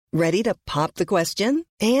Ready to pop the question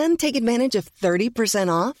and take advantage of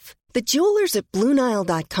 30% off? The jewelers at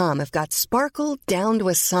BlueNile.com have got sparkle down to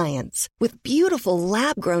a science with beautiful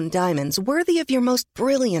lab-grown diamonds worthy of your most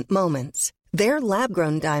brilliant moments. Their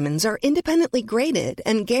lab-grown diamonds are independently graded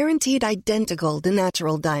and guaranteed identical to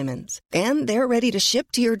natural diamonds. And they're ready to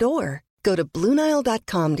ship to your door. Go to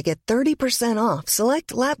BlueNile.com to get 30% off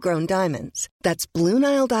select lab-grown diamonds. That's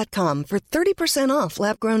BlueNile.com for 30% off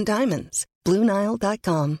lab-grown diamonds.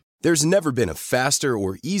 BlueNile.com. There's never been a faster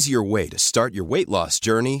or easier way to start your weight loss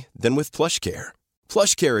journey than with PlushCare.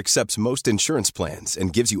 PlushCare accepts most insurance plans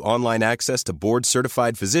and gives you online access to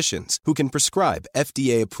board-certified physicians who can prescribe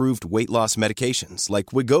FDA-approved weight loss medications like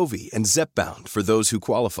Wegovy and Zepbound for those who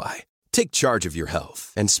qualify. Take charge of your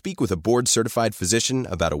health and speak with a board-certified physician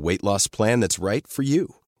about a weight loss plan that's right for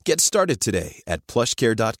you. Get started today at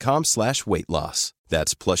plushcare.com/weight-loss.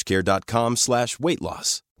 That's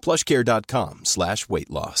plushcare.com/weight-loss.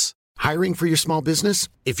 plushcare.com/weight-loss. Hiring for your small business?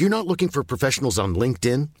 If you're not looking for professionals on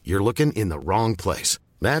LinkedIn, you're looking in the wrong place.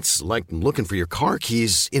 That's like looking for your car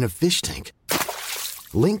keys in a fish tank.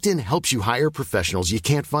 LinkedIn helps you hire professionals you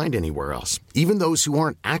can't find anywhere else, even those who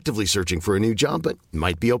aren't actively searching for a new job but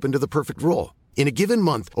might be open to the perfect role. In a given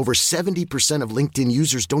month, over 70% of LinkedIn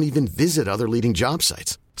users don't even visit other leading job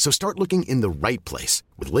sites. So start looking in the right place.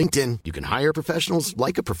 With LinkedIn, you can hire professionals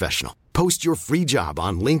like a professional. Post your free job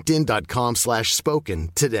on linkedin.com/spoken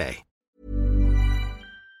today.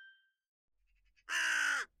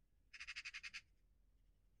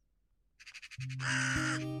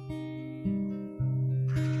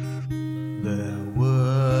 There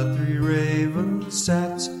were 3 ravens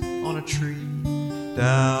sat on a tree.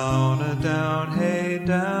 Down a down, hey,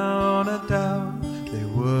 down a down. They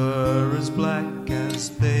were as black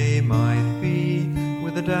as they might be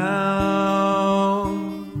with a down.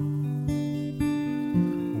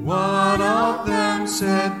 One of them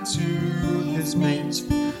said to his mate,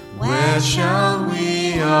 "Where shall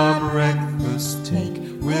we our breakfast take?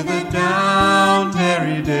 With a down,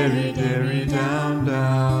 dairy, dairy, dairy, down,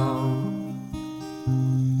 down."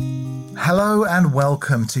 Hello and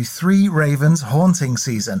welcome to Three Ravens Haunting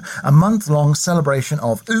Season, a month-long celebration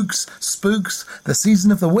of ooks, spooks, the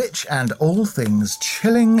season of the witch, and all things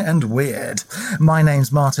chilling and weird. My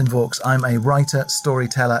name's Martin Vaux. I'm a writer,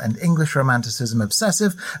 storyteller, and English romanticism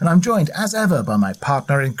obsessive, and I'm joined, as ever, by my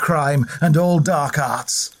partner in crime and all dark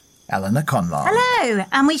arts, Eleanor Conlon. Hello,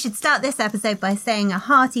 and we should start this episode by saying a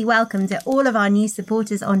hearty welcome to all of our new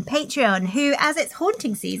supporters on Patreon, who, as it's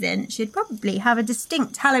haunting season, should probably have a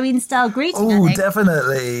distinct Halloween-style greeting. Oh,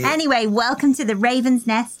 definitely. Anyway, welcome to the Raven's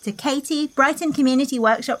Nest, to Katie, Brighton Community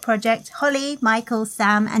Workshop Project, Holly, Michael,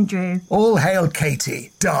 Sam, and Drew. All hail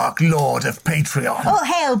Katie, Dark Lord of Patreon. All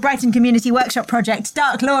hail Brighton Community Workshop Project,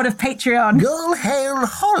 Dark Lord of Patreon. All hail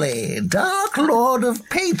Holly, Dark Lord of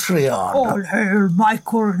Patreon. All hail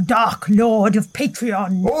Michael, Dark Lord of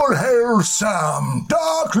Patreon. All hail Sam,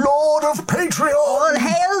 Dark Lord of Patreon. All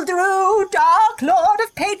hail Drew, Dark Lord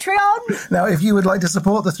of Patreon. Now, if you would like to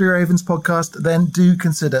support the Three Ravens podcast, then do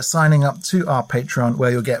consider signing up to our Patreon,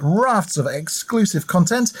 where you'll get rafts of exclusive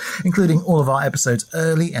content, including all of our episodes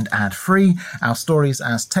early and ad-free, our stories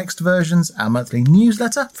as text versions, our monthly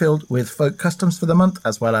newsletter filled with folk customs for the month,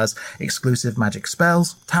 as well as exclusive magic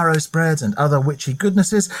spells, tarot spreads, and other witchy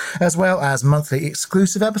goodnesses, as well as monthly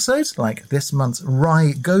exclusive episodes like this month's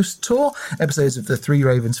Rye Ghost Tour, episodes of the Three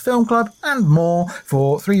Ravens Film Club, and more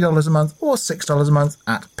for $3 a month or $6 a month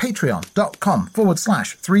at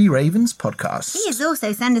patreon.com/Three Ravens Podcast. Please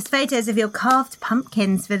also send us photos of your carved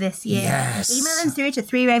pumpkins for this year. Yes. Email them through to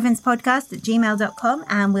threeravenspodcast@gmail.com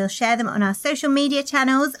and we'll share them on our social media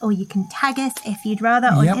channels, or you can tag us if you'd rather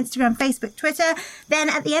on Instagram, Facebook, Twitter. Then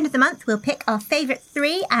at the end of the month, we'll pick our favourite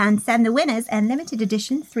 3 and send the winners a limited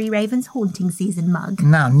edition Three Ravens Haunting Season mug.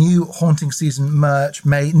 Now, new haunting season merch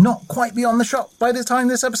may not quite be on the shop by the time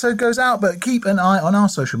this episode goes out, but keep an eye on our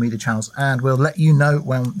social media channels and we'll let you know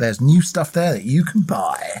when there's new stuff there that you can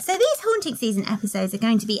buy. So these haunting season episodes are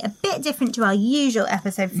going to be a bit different to our usual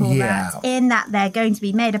episode format, in that they're going to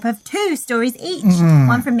be made up of 2 stories each,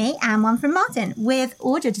 one from me and one from Martin, with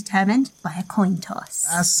order determined by a coin toss.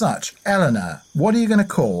 As such, Eleanor, what are you going to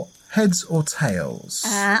call heads or tails?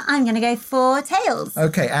 I'm going to go for tails.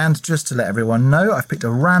 Okay, and just to let everyone know, I've picked a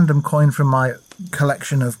random coin from my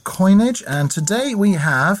collection of coinage, and today we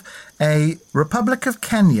have a Republic of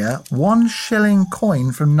Kenya 1 shilling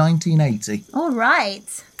coin from 1980. All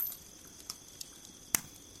right.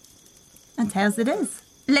 And tails it is.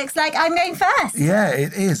 Looks like I'm going first. Yeah,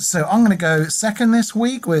 it is. So I'm going to go second this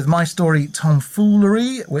week with my story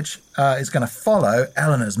Tomfoolery, which is going to follow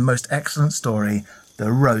Eleanor's most excellent story,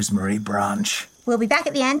 The Rosemary Branch. We'll be back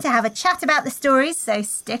at the end to have a chat about the stories, so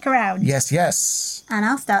stick around. Yes, yes. And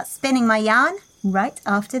I'll start spinning my yarn right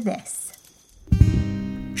after this.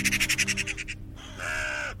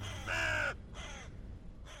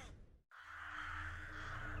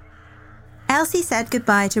 Elsie said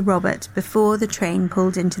goodbye to Robert before the train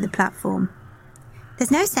pulled into the platform.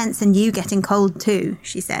 "There's no sense in you getting cold too,"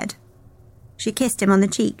 she said. She kissed him on the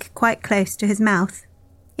cheek, quite close to his mouth.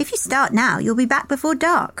 "If you start now, you'll be back before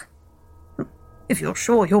dark." "If you're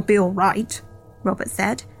sure you'll be all right," Robert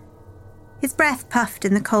said. His breath puffed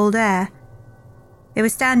in the cold air. They were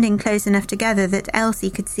standing close enough together that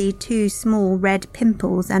Elsie could see 2 small red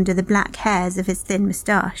pimples under the black hairs of his thin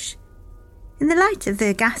moustache. In the light of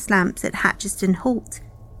the gas lamps at Hatchiston Halt,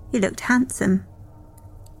 he looked handsome.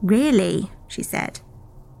 "Really," she said.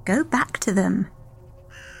 "Go back to them."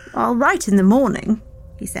 "I'll write in the morning,"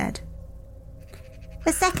 he said.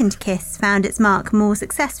 The second kiss found its mark more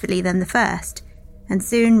successfully than the first, and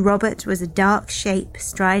soon Robert was a dark shape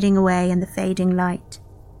striding away in the fading light.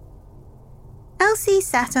 Elsie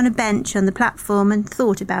sat on a bench on the platform and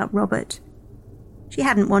thought about Robert. She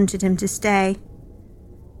hadn't wanted him to stay.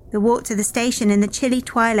 The walk to the station in the chilly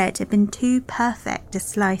twilight had been too perfect a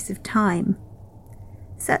slice of time.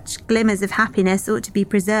 Such glimmers of happiness ought to be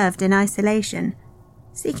preserved in isolation.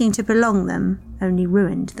 Seeking to prolong them only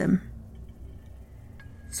ruined them.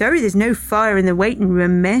 "Sorry there's no fire in the waiting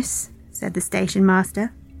room, miss," said the station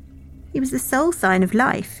master. He was the sole sign of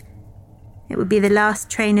life. It would be the last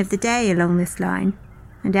train of the day along this line,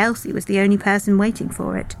 and Elsie was the only person waiting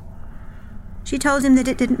for it. She told him that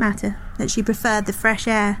it didn't matter, that she preferred the fresh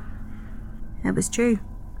air. It was true.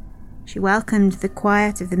 She welcomed the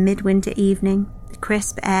quiet of the midwinter evening, the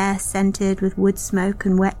crisp air scented with wood smoke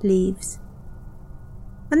and wet leaves.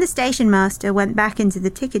 When the station master went back into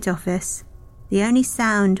the ticket office, the only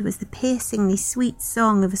sound was the piercingly sweet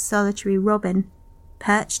song of a solitary robin,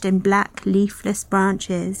 perched in black leafless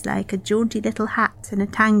branches like a jaunty little hat in a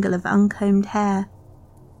tangle of uncombed hair.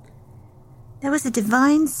 There was a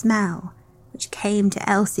divine smell which came to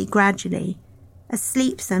Elsie gradually, as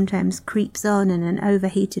sleep sometimes creeps on in an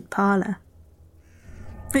overheated parlour.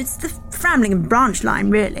 "It's the Framlingham branch line,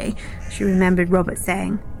 really," she remembered Robert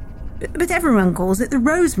saying. "But everyone calls it the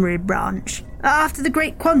Rosemary branch, after the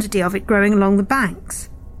great quantity of it growing along the banks."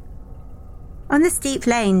 On the steep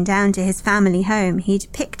lane down to his family home, he'd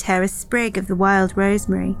picked her a sprig of the wild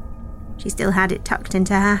rosemary. She still had it tucked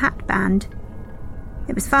into her hatband.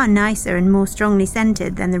 It was far nicer and more strongly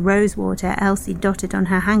scented than the rosewater Elsie dotted on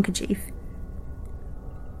her handkerchief.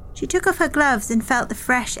 She took off her gloves and felt the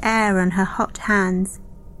fresh air on her hot hands.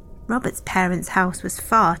 Robert's parents' house was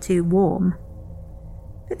far too warm.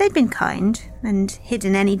 But they'd been kind, and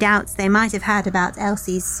hidden any doubts they might have had about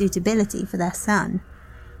Elsie's suitability for their son.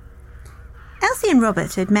 Elsie and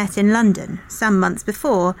Robert had met in London some months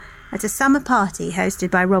before at a summer party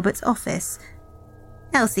hosted by Robert's office.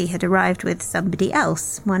 Elsie had arrived with somebody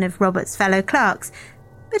else, one of Robert's fellow clerks,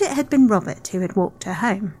 but it had been Robert who had walked her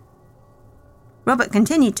home. Robert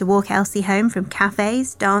continued to walk Elsie home from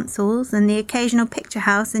cafes, dance halls, and the occasional picture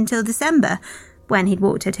house until December, when he'd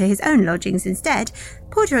walked her to his own lodgings instead,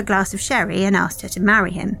 poured her a glass of sherry and asked her to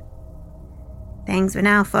marry him. Things were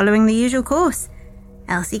now following the usual course.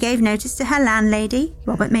 Elsie gave notice to her landlady,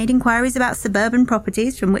 Robert made inquiries about suburban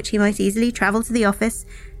properties from which he might easily travel to the office,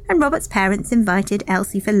 and Robert's parents invited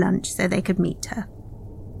Elsie for lunch so they could meet her.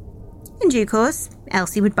 In due course,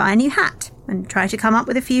 Elsie would buy a new hat and try to come up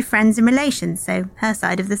with a few friends and relations so her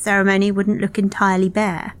side of the ceremony wouldn't look entirely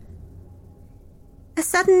bare. A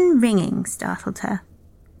sudden ringing startled her.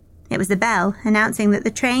 It was the bell announcing that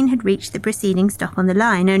the train had reached the preceding stop on the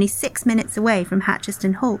line, only 6 minutes away from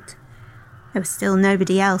Hatchiston Halt. There was still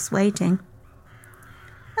nobody else waiting.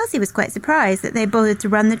 Elsie was quite surprised that they bothered to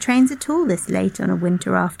run the trains at all this late on a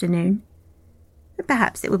winter afternoon. But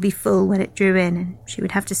perhaps it would be full when it drew in, and she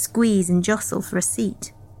would have to squeeze and jostle for a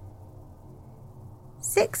seat.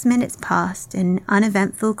 6 minutes passed in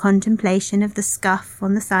uneventful contemplation of the scuff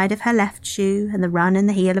on the side of her left shoe and the run in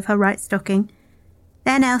the heel of her right stocking.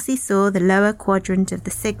 Then Elsie saw the lower quadrant of the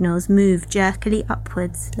signals move jerkily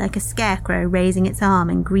upwards, like a scarecrow raising its arm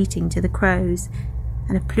in greeting to the crows,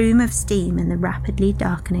 and a plume of steam in the rapidly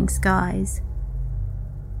darkening skies.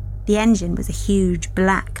 The engine was a huge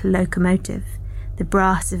black locomotive, the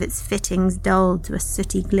brass of its fittings dulled to a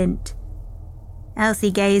sooty glint.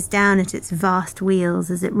 Elsie gazed down at its vast wheels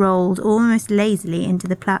as it rolled almost lazily into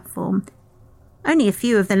the platform. Only a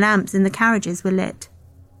few of the lamps in the carriages were lit.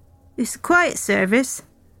 "It's a quiet service,"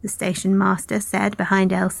 the station master said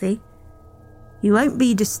behind Elsie. "You won't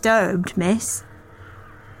be disturbed, miss."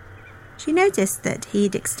 She noticed that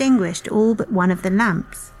he'd extinguished all but one of the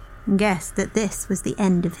lamps. and guessed that this was the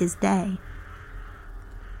end of his day.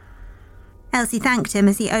 Elsie thanked him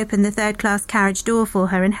as he opened the third-class carriage door for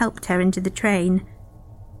her and helped her into the train.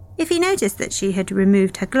 If he noticed that she had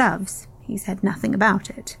removed her gloves, he said nothing about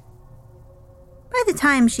it. By the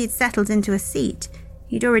time she had settled into a seat,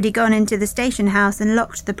 he'd already gone into the station house and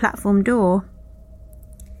locked the platform door.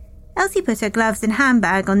 Elsie put her gloves and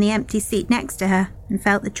handbag on the empty seat next to her and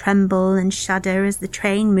felt the tremble and shudder as the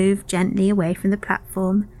train moved gently away from the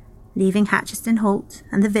platform, leaving Hatcheston Holt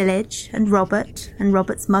and the village and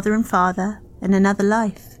Robert's mother and father and another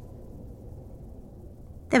life.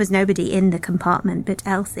 There was nobody in the compartment but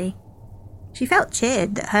Elsie. She felt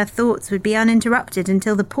cheered that her thoughts would be uninterrupted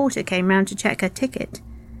until the porter came round to check her ticket.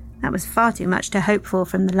 That was far too much to hope for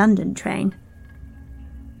from the London train.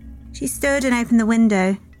 She stood and opened the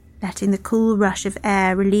window, letting the cool rush of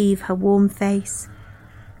air relieve her warm face.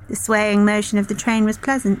 The swaying motion of the train was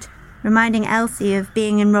pleasant, reminding Elsie of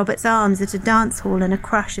being in Robert's arms at a dance hall in a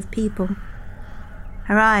crush of people.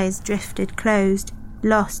 Her eyes drifted closed,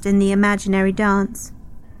 lost in the imaginary dance.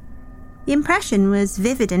 The impression was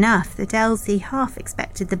vivid enough that Elsie half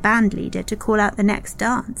expected the band leader to call out the next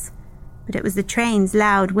dance, but it was the train's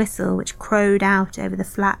loud whistle which crowed out over the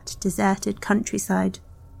flat, deserted countryside.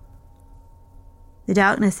 The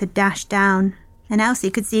darkness had dashed down, and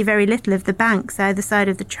Elsie could see very little of the banks either side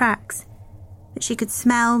of the tracks, but she could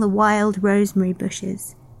smell the wild rosemary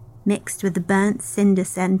bushes, mixed with the burnt cinder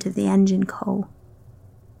scent of the engine coal.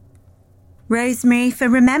 Rosemary for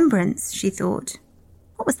remembrance, she thought.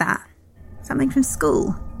 What was that? Something from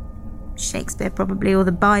school? Shakespeare probably, or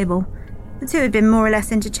the Bible. The two had been more or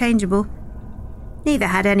less interchangeable. Neither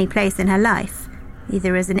had any place in her life,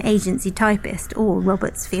 either as an agency typist or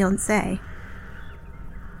Robert's fiancée.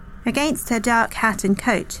 Against her dark hat and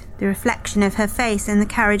coat, the reflection of her face in the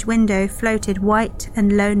carriage window floated white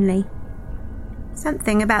and lonely.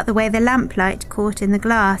 Something about the way the lamplight caught in the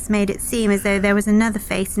glass made it seem as though there was another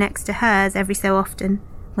face next to hers every so often,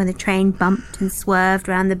 when the train bumped and swerved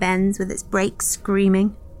round the bends with its brakes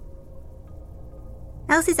screaming.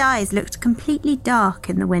 Elsie's eyes looked completely dark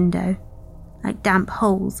in the window, like damp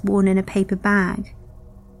holes worn in a paper bag.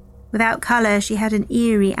 Without colour, she had an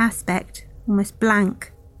eerie aspect, almost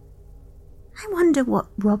blank. I wonder what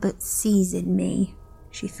Robert sees in me,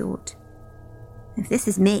 she thought. If this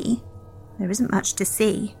is me, there isn't much to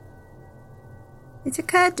see. It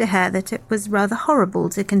occurred to her that it was rather horrible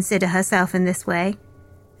to consider herself in this way,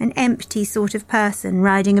 an empty sort of person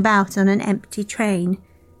riding about on an empty train.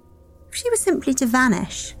 If she was simply to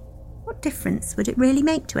vanish, what difference would it really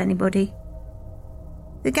make to anybody?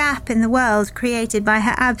 The gap in the world created by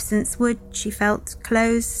her absence would, she felt,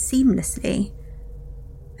 close seamlessly.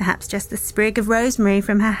 Perhaps just the sprig of rosemary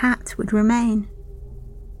from her hat would remain.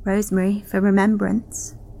 Rosemary for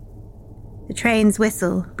remembrance. The train's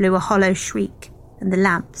whistle blew a hollow shriek, and the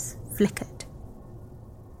lamps flickered.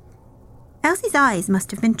 Elsie's eyes must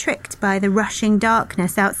have been tricked by the rushing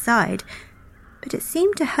darkness outside, but it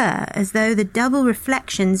seemed to her as though the double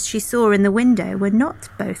reflections she saw in the window were not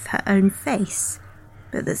both her own face,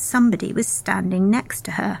 but that somebody was standing next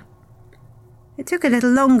to her. It took a little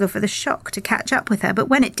longer for the shock to catch up with her, but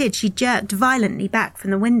when it did, she jerked violently back from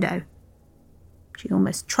the window. She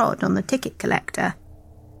almost trod on the ticket collector.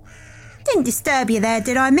 "Didn't disturb you there,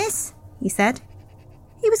 did I, miss?" he said.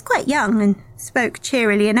 He was quite young and spoke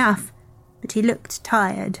cheerily enough, but he looked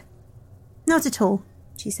tired. "Not at all,"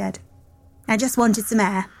 she said. "I just wanted some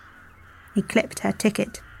air." He clipped her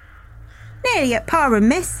ticket. "Nearly at Parham,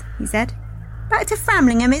 miss," he said. "Back to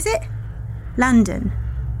Framlingham, is it?" "London,"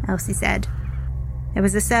 Elsie said. There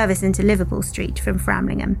was a service into Liverpool Street from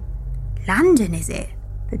Framlingham. "London, is it?"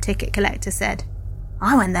 the ticket collector said.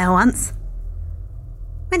 "I went there once."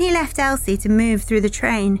 When he left Elsie to move through the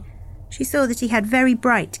train, she saw that he had very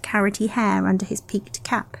bright carroty hair under his peaked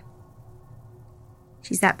cap.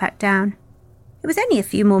 She sat back down. It was only a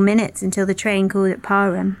few more minutes until the train called at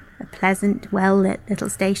Parham, a pleasant, well-lit little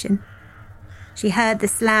station. She heard the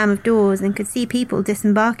slam of doors and could see people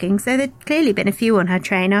disembarking, so there'd clearly been a few on her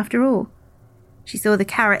train after all. She saw the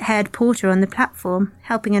carrot-haired porter on the platform,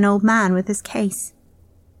 helping an old man with his case.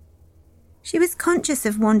 She was conscious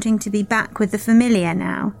of wanting to be back with the familiar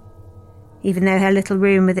now. Even though her little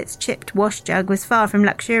room with its chipped wash jug was far from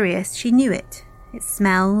luxurious, she knew it. Its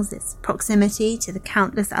smells, its proximity to the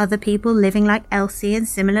countless other people living like Elsie in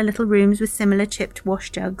similar little rooms with similar chipped wash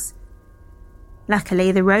jugs.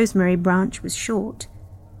 Luckily, the Rosemary branch was short.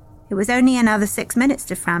 It was only another 6 minutes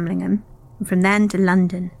to Framlingham, and from then to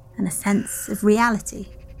London, and a sense of reality,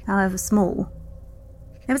 however small.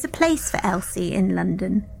 There was a place for Elsie in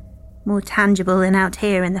London, more tangible than out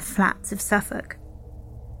here in the flats of Suffolk.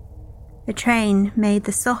 The train made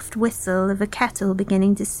the soft whistle of a kettle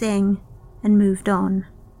beginning to sing and moved on.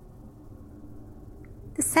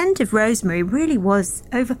 The scent of rosemary really was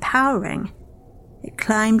overpowering. It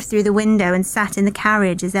climbed through the window and sat in the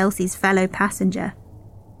carriage as Elsie's fellow passenger.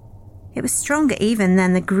 It was stronger even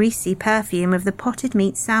than the greasy perfume of the potted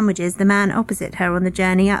meat sandwiches the man opposite her on the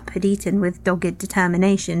journey up had eaten with dogged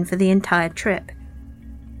determination for the entire trip.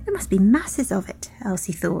 There must be masses of it,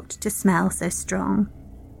 Elsie thought, to smell so strong.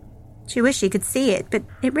 She wished she could see it, but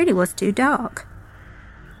it really was too dark.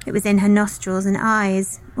 It was in her nostrils and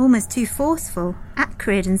eyes, almost too forceful,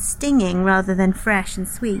 acrid and stinging rather than fresh and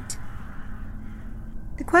sweet.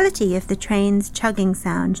 The quality of the train's chugging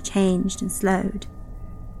sound changed and slowed.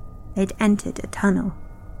 They'd entered a tunnel.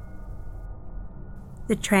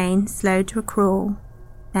 The train slowed to a crawl,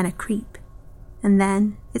 then a creep, and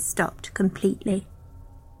then it stopped completely.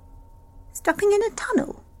 Stopping in a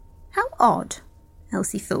tunnel? How odd,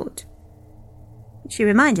 Elsie thought. She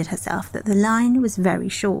reminded herself that the line was very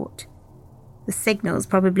short. The signals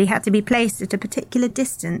probably had to be placed at a particular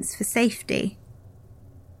distance for safety.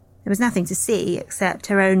 There was nothing to see except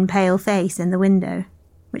her own pale face in the window,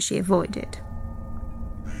 which she avoided.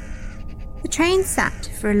 The train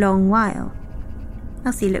sat for a long while.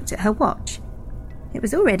 Elsie looked at her watch. It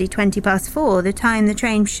was already 4:20, the time the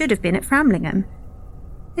train should have been at Framlingham.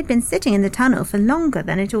 They'd been sitting in the tunnel for longer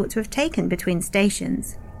than it ought to have taken between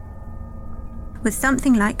stations. With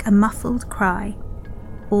something like a muffled cry,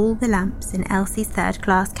 all the lamps in Elsie's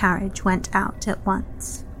third-class carriage went out at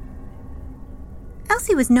once.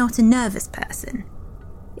 Elsie was not a nervous person.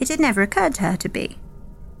 It had never occurred to her to be.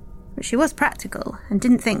 But she was practical and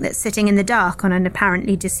didn't think that sitting in the dark on an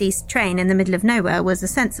apparently deceased train in the middle of nowhere was a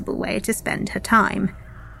sensible way to spend her time.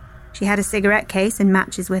 She had a cigarette case and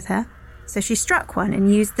matches with her, so she struck one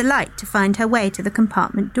and used the light to find her way to the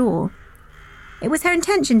compartment door. It was her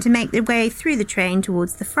intention to make the way through the train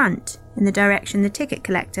towards the front, in the direction the ticket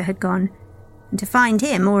collector had gone, and to find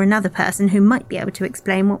him or another person who might be able to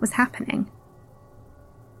explain what was happening.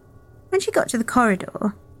 When she got to the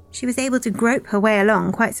corridor, she was able to grope her way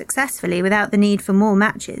along quite successfully without the need for more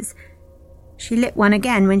matches. She lit one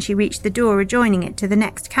again when she reached the door adjoining it to the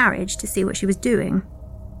next carriage to see what she was doing.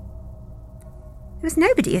 There was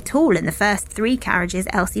nobody at all in the first 3 carriages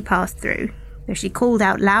Elsie passed through, though she called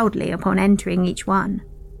out loudly upon entering each one.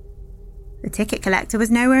 The ticket collector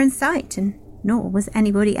was nowhere in sight, and nor was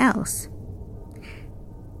anybody else.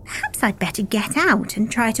 Perhaps I'd better get out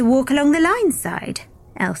and try to walk along the line side,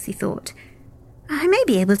 Elsie thought. I may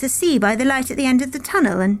be able to see by the light at the end of the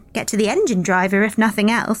tunnel and get to the engine driver if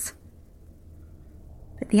nothing else.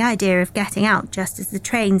 But the idea of getting out just as the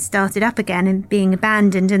train started up again and being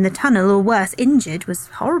abandoned in the tunnel or worse, injured, was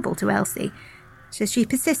horrible to Elsie, so she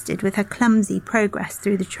persisted with her clumsy progress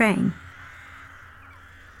through the train.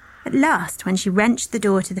 At last, when she wrenched the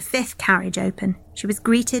door to the 5th carriage open, she was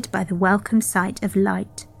greeted by the welcome sight of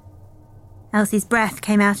light. Elsie's breath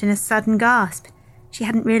came out in a sudden gasp. She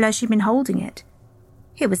hadn't realised she'd been holding it.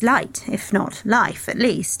 It was light, if not life, at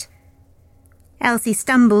least. Elsie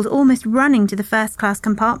stumbled, almost running to the first-class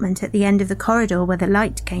compartment at the end of the corridor where the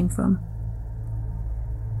light came from.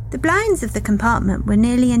 The blinds of the compartment were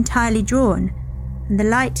nearly entirely drawn, and the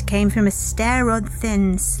light came from a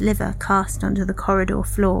stair-rod-thin sliver cast onto the corridor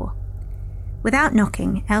floor. Without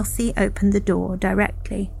knocking, Elsie opened the door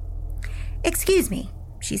directly. "Excuse me,"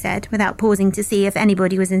 she said, without pausing to see if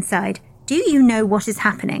anybody was inside. "Do you know what is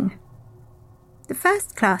happening?" The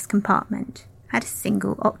first-class compartment had a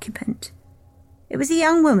single occupant. It was a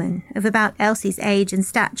young woman of about Elsie's age and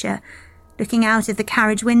stature, looking out of the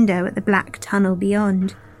carriage window at the black tunnel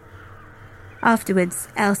beyond. Afterwards,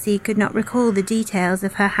 Elsie could not recall the details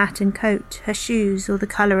of her hat and coat, her shoes, or the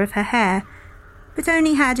colour of her hair, but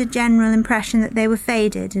only had a general impression that they were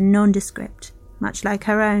faded and nondescript, much like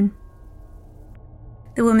her own.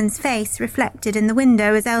 The woman's face, reflected in the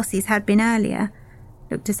window as Elsie's had been earlier,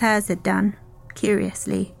 looked as hers had done,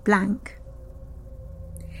 curiously blank.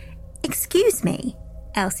 "Excuse me,"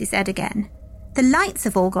 Elsie said again. "The lights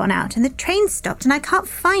have all gone out and the train's stopped and I can't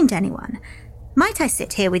find anyone. Might I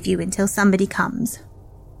sit here with you until somebody comes?"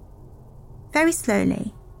 Very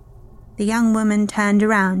slowly, the young woman turned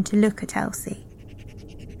around to look at Elsie.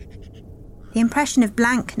 The impression of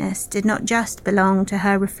blankness did not just belong to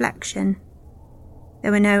her reflection.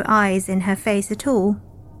 There were no eyes in her face at all,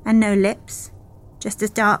 and no lips, just a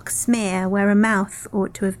dark smear where a mouth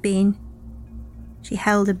ought to have been. She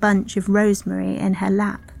held a bunch of rosemary in her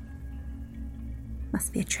lap.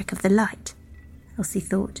 Must be a trick of the light, Elsie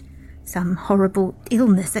thought. Some horrible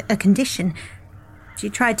illness, a condition. She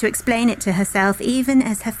tried to explain it to herself, even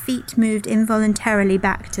as her feet moved involuntarily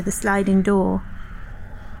back to the sliding door.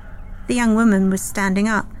 The young woman was standing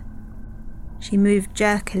up. She moved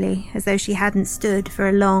jerkily, as though she hadn't stood for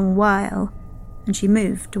a long while, and she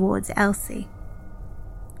moved towards Elsie.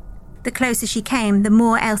 The closer she came, the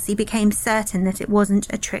more Elsie became certain that it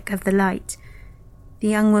wasn't a trick of the light. The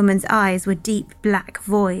young woman's eyes were deep black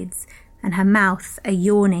voids, and her mouth a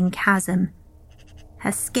yawning chasm.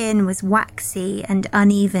 Her skin was waxy and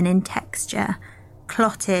uneven in texture,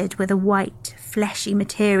 clotted with a white, fleshy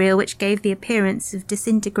material which gave the appearance of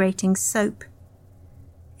disintegrating soap.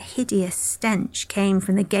 A hideous stench came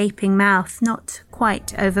from the gaping mouth, not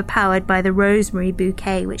quite overpowered by the rosemary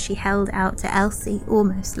bouquet which she held out to Elsie,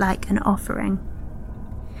 almost like an offering.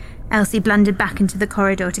 Elsie blundered back into the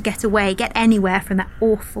corridor to get away, get anywhere from that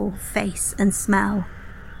awful face and smell.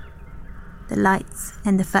 The lights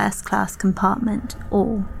in the first-class compartment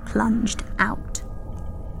all plunged out.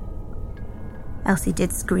 Elsie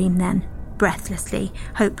did scream then, breathlessly,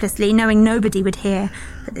 hopelessly, knowing nobody would hear,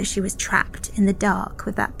 but that she was trapped in the dark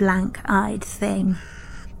with that blank-eyed thing.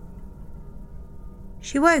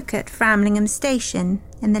 She woke at Framlingham Station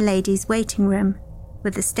in the ladies' waiting room,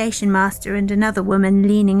 with the station master and another woman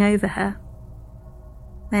leaning over her.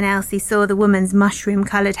 When Elsie saw the woman's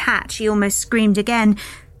mushroom-coloured hat, she almost screamed again,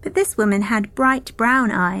 but this woman had bright brown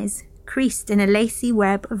eyes, creased in a lacy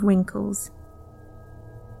web of wrinkles.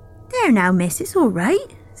 "There now, miss, it's all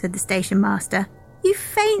right," said the station master. "You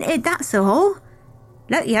fainted, that's all.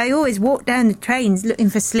 Lucky I always walk down the trains looking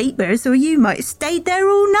for sleepers, or you might have stayed there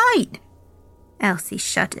all night." Elsie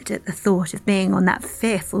shuddered at the thought of being on that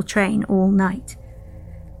fearful train all night.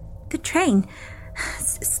 "The train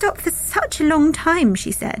stopped for such a long time,"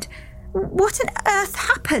 she said. "What on earth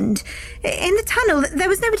happened? In the tunnel, there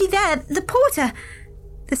was nobody there. The porter—"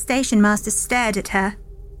 The station master stared at her.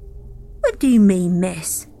 "What do you mean,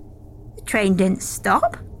 miss? The train didn't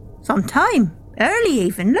stop. It's on time. Early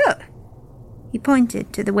even, look." He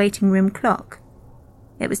pointed to the waiting room clock.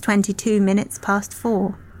 It was 22 minutes past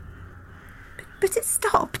 4. But it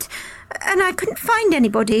stopped, and I couldn't find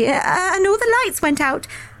anybody, and all the lights went out.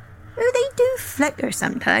 "Oh, they do flicker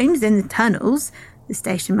sometimes in the tunnels," the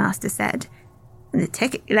station master said. "And the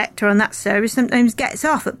ticket collector on that service sometimes gets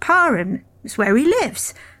off at Parham. That's where he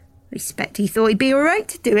lives. I expect he thought he'd be all right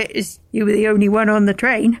to do it, as you were the only one on the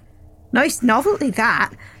train. Nice novelty,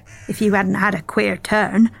 that, if you hadn't had a queer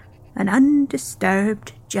turn. An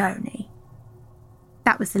undisturbed journey."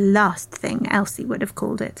 That was the last thing Elsie would have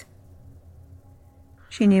called it.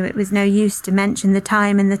 She knew it was no use to mention the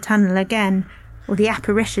time in the tunnel again, or the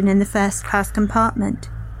apparition in the first-class compartment.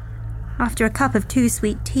 After a cup of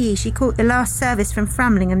too-sweet tea, she caught the last service from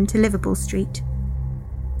Framlingham to Liverpool Street.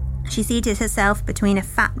 She seated herself between a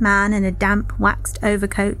fat man in a damp, waxed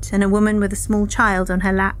overcoat and a woman with a small child on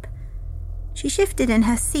her lap. She shifted in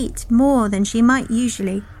her seat more than she might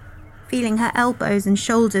usually, feeling her elbows and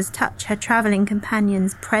shoulders touch her travelling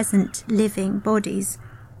companions' present, living bodies.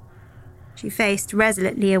 She faced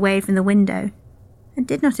resolutely away from the window, and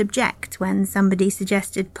did not object when somebody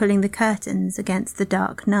suggested pulling the curtains against the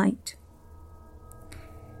dark night.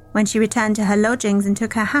 When she returned to her lodgings and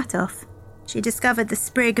took her hat off, she discovered the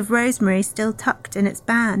sprig of rosemary still tucked in its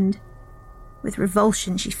band. With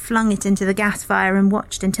revulsion, she flung it into the gas fire and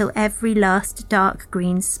watched until every last dark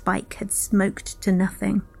green spike had smoked to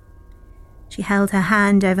nothing. She held her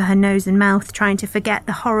hand over her nose and mouth, trying to forget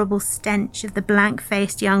the horrible stench of the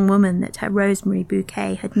blank-faced young woman that her rosemary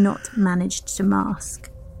bouquet had not managed to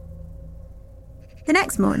mask. The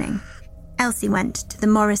next morning, Elsie went to the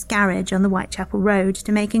Morris garage on the Whitechapel Road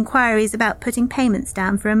to make inquiries about putting payments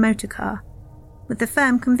down for a motor car, with the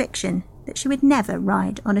firm conviction that she would never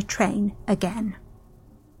ride on a train again.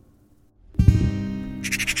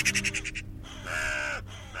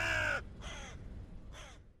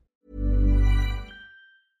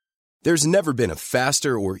 There's never been a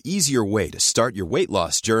faster or easier way to start your weight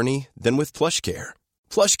loss journey than with PlushCare.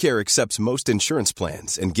 PlushCare accepts most insurance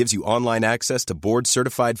plans and gives you online access to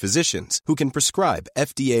board-certified physicians who can prescribe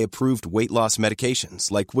FDA-approved weight loss medications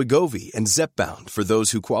like Wegovy and Zepbound for those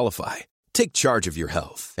who qualify. Take charge of your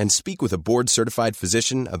health and speak with a board-certified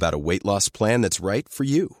physician about a weight loss plan that's right for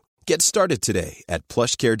you. Get started today at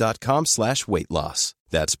plushcare.com/weightloss.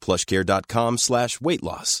 That's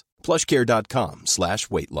plushcare.com/weightloss.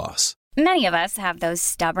 plushcare.com/weightloss. Many of us have those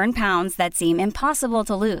stubborn pounds that seem impossible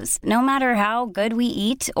to lose, no matter how good we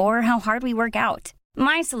eat or how hard we work out.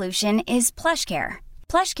 My solution is PlushCare.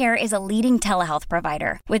 PlushCare is a leading telehealth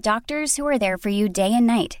provider with doctors who are there for you day and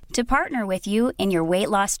night to partner with you in your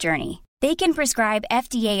weight loss journey. They can prescribe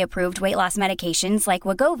FDA-approved weight loss medications like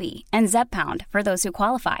Wegovy and Zepbound for those who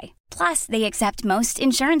qualify. Plus, they accept most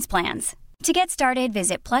insurance plans. To get started,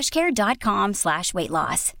 visit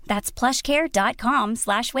plushcare.com/weightloss. That's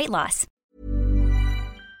plushcare.com/weightloss.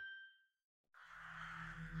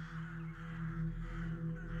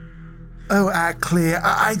 Oh, Ackley,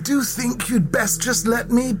 I do think you'd best just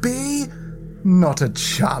let me be. Not a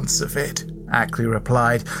chance of it, Ackley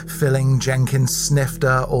replied, filling Jenkins'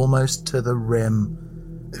 snifter almost to the rim.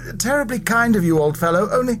 Terribly kind of you, old fellow,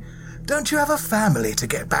 only don't you have a family to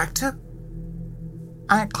get back to?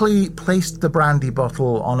 Ackley placed the brandy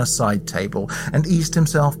bottle on a side table and eased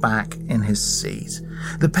himself back in his seat.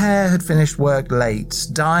 The pair had finished work late,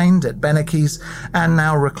 dined at Benecke's, and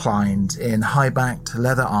now reclined in high-backed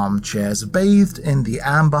leather armchairs, bathed in the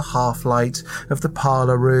amber half-light of the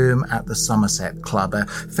parlour room at the Somerset Club, a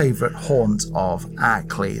favourite haunt of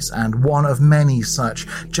Ackley's, and one of many such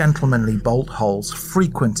gentlemanly bolt holes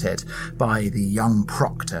frequented by the young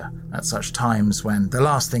proctor at such times when the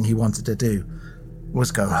last thing he wanted to do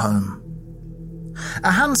was go home.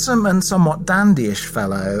 A handsome and somewhat dandyish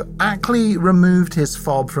fellow, Ackley removed his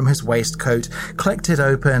fob from his waistcoat, clicked it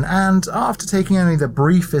open, and, after taking only the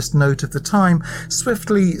briefest note of the time,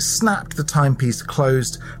 swiftly snapped the timepiece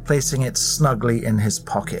closed, placing it snugly in his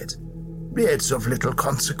pocket. It's of little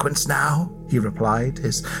consequence now, he replied,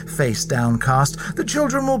 his face downcast. The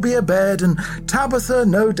children will be abed, and Tabitha,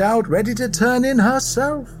 no doubt, ready to turn in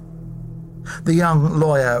herself. The young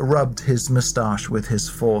lawyer rubbed his moustache with his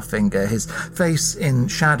forefinger, his face in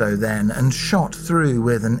shadow then, and shot through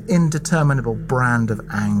with an indeterminable brand of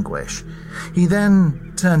anguish. He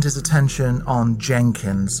then turned his attention on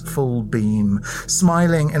Jenkins, full beam,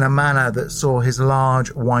 smiling in a manner that saw his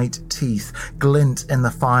large white teeth glint in the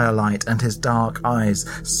firelight and his dark eyes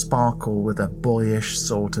sparkle with a boyish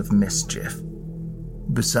sort of mischief.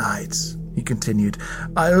 Besides, he continued,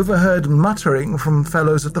 I overheard muttering from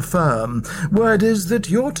fellows at the firm. Word is that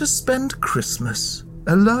you're to spend Christmas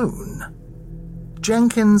alone.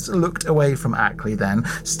 Jenkins looked away from Ackley then,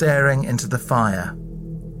 staring into the fire.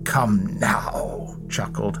 Come now,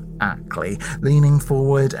 chuckled Ackley, leaning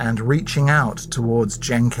forward and reaching out towards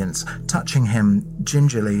Jenkins, touching him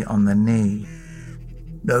gingerly on the knee.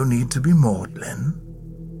 No need to be maudlin.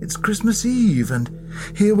 It's Christmas Eve, and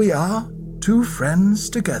here we are, two friends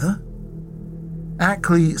together.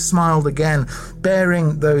 Ackley smiled again,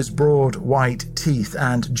 baring those broad white teeth,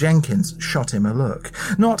 and Jenkins shot him a look.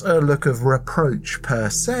 Not a look of reproach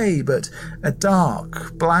per se, but a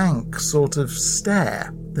dark, blank sort of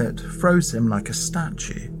stare that froze him like a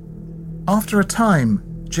statue. After a time,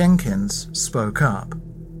 Jenkins spoke up.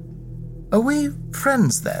 Are we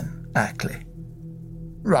friends then, Ackley?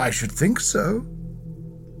 I should think so.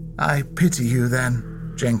 I pity you then,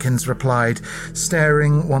 Jenkins replied,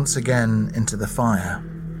 staring once again into the fire.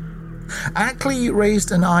 Ackley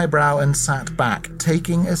raised an eyebrow and sat back,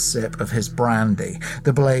 taking a sip of his brandy.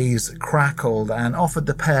 The blaze crackled and offered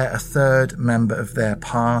the pair a third member of their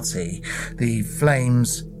party, the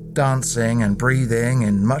flames dancing and breathing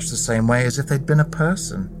in much the same way as if they'd been a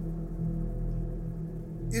person.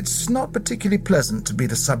 It's not particularly pleasant to be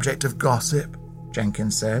the subject of gossip,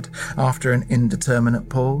 Jenkins said, after an indeterminate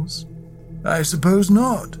pause. I suppose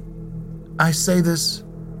not. I say this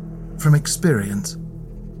from experience.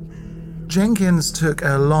 Jenkins took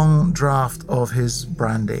a long draught of his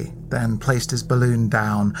brandy, then placed his balloon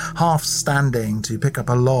down, half standing to pick up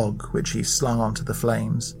a log which he slung onto the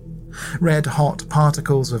flames. Red-hot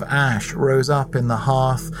particles of ash rose up in the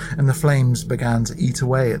hearth, and the flames began to eat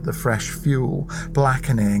away at the fresh fuel,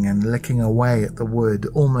 blackening and licking away at the wood,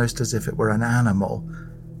 almost as if it were an animal.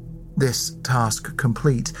 This task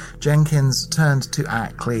complete, Jenkins turned to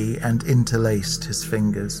Ackley and interlaced his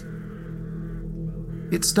fingers.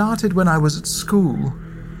 It started when I was at school,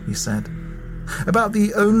 he said. About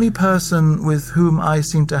the only person with whom I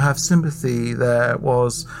seemed to have sympathy there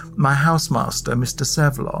was my housemaster, Mr.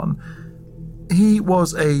 Sevlon. He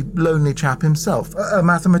was a lonely chap himself, a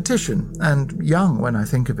mathematician, and young when I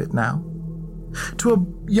think of it now. To a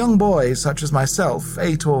young boy such as myself,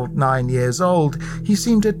 8 or 9 years old, he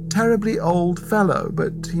seemed a terribly old fellow,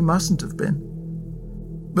 but he mustn't have been.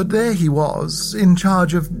 But there he was, in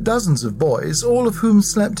charge of dozens of boys, all of whom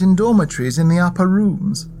slept in dormitories in the upper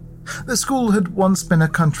rooms. The school had once been a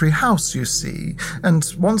country house, you see, and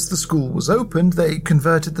once the school was opened, they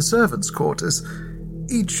converted the servants' quarters.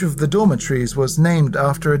 Each of the dormitories was named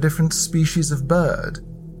after a different species of bird.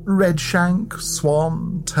 Redshank,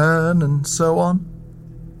 swan, tern, and so on.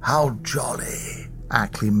 How jolly,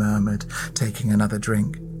 Ackley murmured, taking another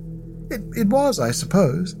drink. It was, I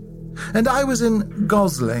suppose. And I was in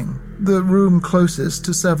Gosling, the room closest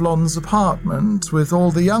to Sevlon's apartment, with all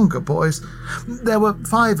the younger boys. There were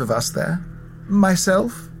 5 of us there.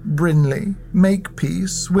 Myself, Brinley,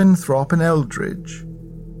 Makepeace, Winthrop, and Eldridge.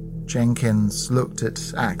 Jenkins looked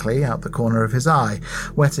at Ackley out the corner of his eye,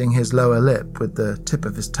 wetting his lower lip with the tip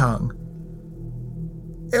of his tongue.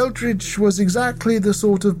 Eldridge was exactly the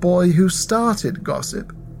sort of boy who started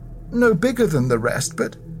gossip. No bigger than the rest,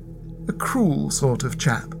 but a cruel sort of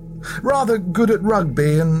chap. Rather good at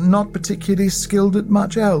rugby and not particularly skilled at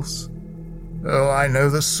much else. Oh, I know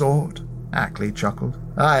the sort, Ackley chuckled.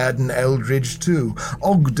 I had an Eldridge too.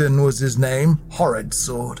 Ogden was his name. Horrid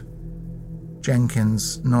sort.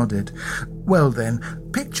 Jenkins nodded. Well then,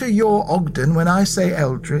 picture your Ogden when I say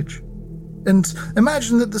Eldridge. And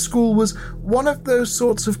imagine that the school was one of those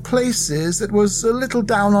sorts of places that was a little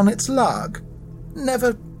down on its luck.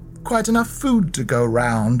 Never quite enough food to go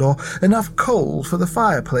round, or enough coal for the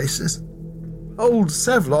fireplaces. Old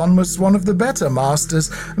Sevlon was one of the better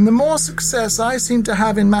masters, and the more success I seemed to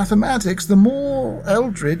have in mathematics, the more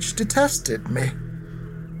Eldridge detested me.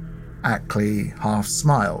 Ackley half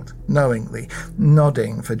smiled, knowingly,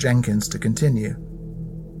 nodding for Jenkins to continue.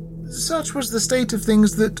 Such was the state of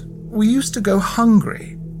things that we used to go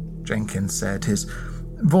hungry, Jenkins said, his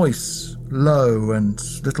voice low and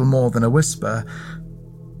little more than a whisper.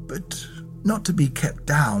 But not to be kept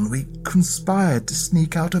down, we conspired to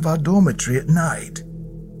sneak out of our dormitory at night.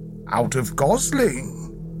 Out of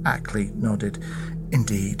Gosling? Ackley nodded.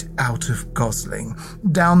 Indeed, out of Gosling.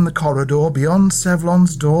 Down the corridor beyond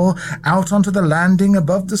Sevlon's door, out onto the landing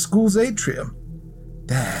above the school's atrium.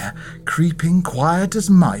 There, creeping quiet as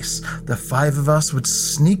mice, the five of us would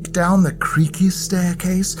sneak down the creaky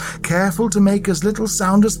staircase, careful to make as little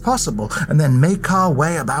sound as possible, and then make our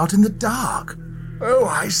way about in the dark. Oh,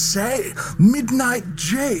 I say, midnight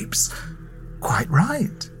japes. Quite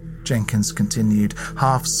right, Jenkins continued,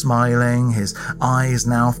 half smiling, his eyes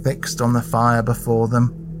now fixed on the fire before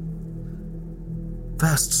them.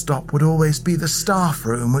 First stop would always be the staff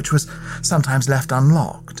room, which was sometimes left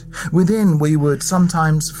unlocked. Within, we would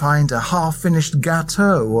sometimes find a half-finished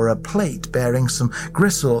gâteau or a plate bearing some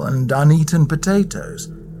gristle and uneaten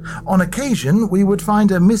potatoes. On occasion, we would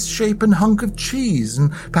find a misshapen hunk of cheese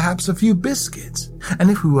and perhaps a few biscuits, and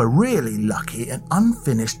if we were really lucky, an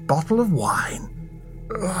unfinished bottle of wine.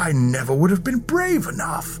 I never would have been brave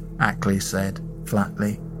enough, Ackley said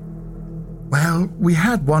flatly. Well, we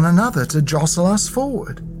had one another to jostle us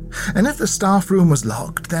forward, and if the staff room was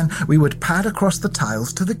locked, then we would pad across the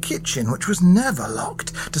tiles to the kitchen, which was never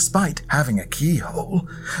locked, despite having a keyhole,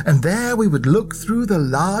 and there we would look through the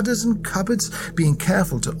larders and cupboards, being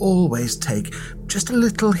careful to always take just a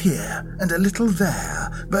little here and a little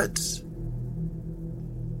there, but...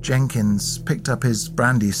 Jenkins picked up his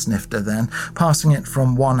brandy snifter then, passing it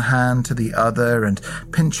from one hand to the other and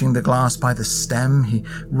pinching the glass by the stem, he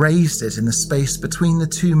raised it in the space between the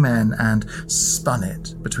two men and spun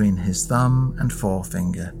it between his thumb and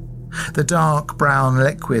forefinger. The dark brown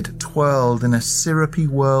liquid twirled in a syrupy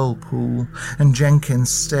whirlpool, and Jenkins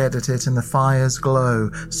stared at it in the fire's glow,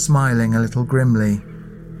 smiling a little grimly.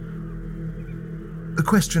 The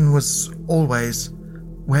question was always,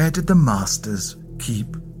 where did the masters keep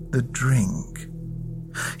the drink?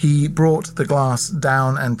 He brought the glass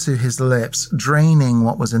down and to his lips, draining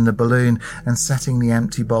what was in the balloon and setting the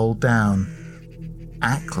empty bowl down.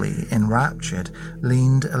 Ackley, enraptured,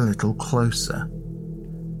 leaned a little closer.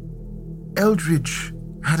 Eldridge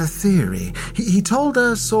had a theory. He told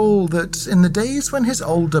us all that in the days when his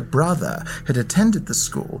older brother had attended the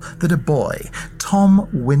school, that a boy, Tom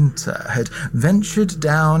Winter, had ventured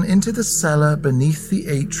down into the cellar beneath the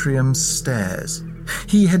atrium stairs.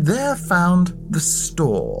 He had there found the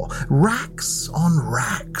store, racks on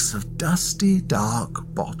racks of dusty, dark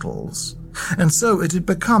bottles. And so it had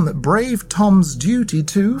become brave Tom's duty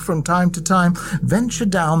to, from time to time, venture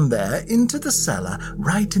down there into the cellar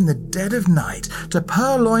right in the dead of night to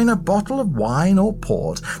purloin a bottle of wine or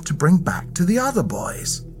port to bring back to the other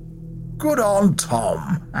boys. Good on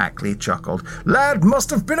Tom, Ackley chuckled. Lad must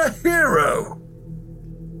have been a hero.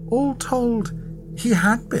 All told, he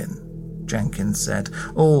had been, Jenkins said,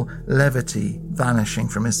 all levity vanishing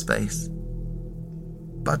from his face.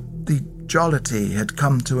 But the jollity had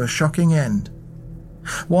come to a shocking end.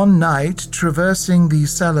 One night, traversing the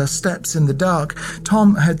cellar steps in the dark,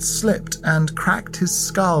 Tom had slipped and cracked his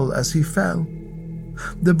skull as he fell.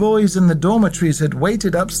 The boys in the dormitories had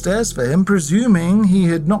waited upstairs for him, presuming he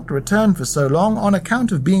had not returned for so long on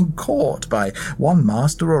account of being caught by one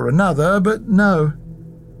master or another, but no.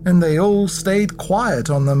 And they all stayed quiet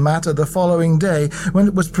on the matter the following day, when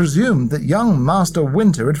it was presumed that young Master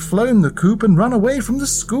Winter had flown the coop and run away from the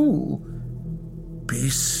school.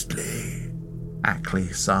 Beastly, Ackley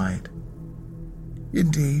sighed.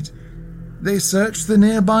 Indeed, They searched the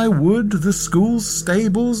nearby wood, the school's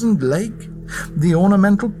stables and lake, the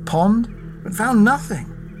ornamental pond, but found nothing.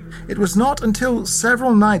 It was not until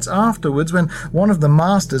several nights afterwards, when one of the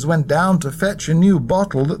masters went down to fetch a new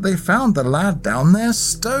bottle, that they found the lad down there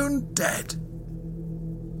stone dead.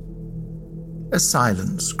 A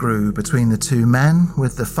silence grew between the two men,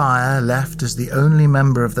 with the fire left as the only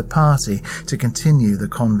member of the party to continue the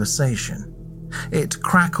conversation. It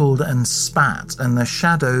crackled and spat, and the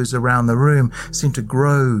shadows around the room seemed to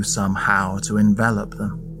grow somehow to envelop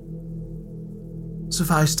them.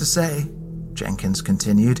 Suffice to say, Jenkins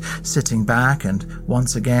continued, sitting back and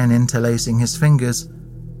once again interlacing his fingers,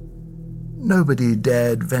 nobody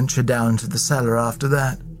dared venture down to the cellar after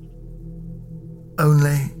that.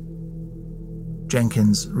 Only...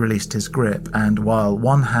 Jenkins released his grip, and while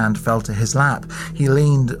one hand fell to his lap, he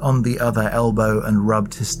leaned on the other elbow and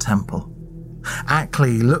rubbed his temple.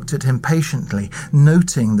 Ackley looked at him patiently,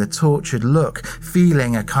 noting the tortured look,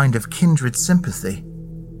 feeling a kind of kindred sympathy.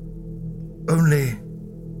 Only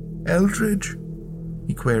Eldridge?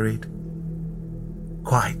 He queried.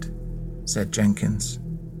 Quite, said Jenkins.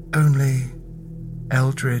 Only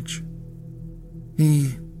Eldridge.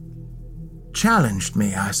 He challenged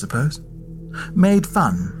me, I suppose. Made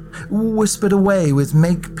fun, whispered away with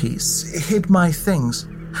Makepeace, hid my things.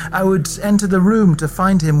 I would enter the room to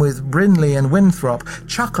find him with Brinley and Winthrop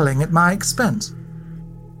chuckling at my expense.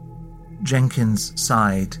 Jenkins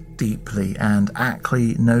sighed deeply, and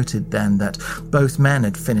Ackley noted then that both men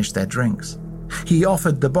had finished their drinks. He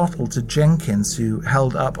offered the bottle to Jenkins, who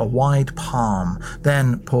held up a wide palm,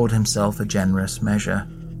 then poured himself a generous measure.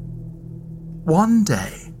 One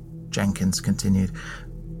day, Jenkins continued,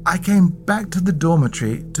 I came back to the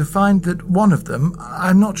dormitory to find that one of them,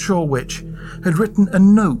 I'm not sure which, had written a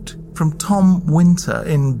note from Tom Winter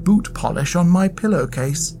in boot polish on my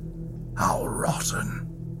pillowcase. How rotten.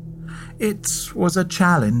 It was a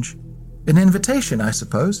challenge. An invitation, I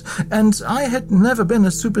suppose, and I had never been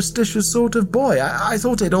a superstitious sort of boy. I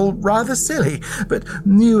thought it all rather silly, but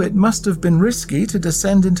knew it must have been risky to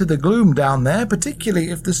descend into the gloom down there, particularly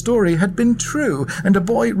if the story had been true and a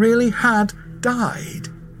boy really had died.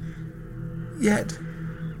 Yet,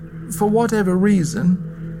 for whatever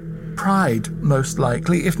reason, pride most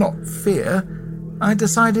likely, if not fear, I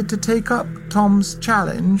decided to take up Tom's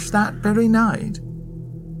challenge that very night.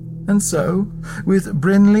 And so, with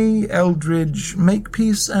Brinley, Eldridge,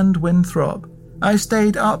 Makepeace and Winthrop, I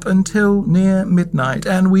stayed up until near midnight,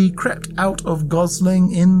 and we crept out of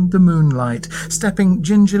Gosling in the moonlight, stepping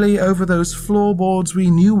gingerly over those floorboards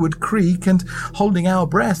we knew would creak and holding our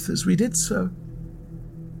breath as we did so.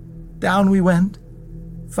 Down we went,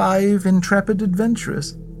 5 intrepid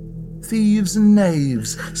adventurers, thieves and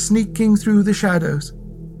knaves, sneaking through the shadows.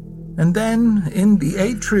 And then, in the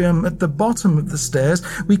atrium at the bottom of the stairs,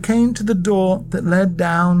 we came to the door that led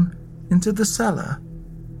down into the cellar.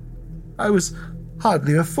 I was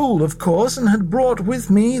hardly a fool, of course, and had brought with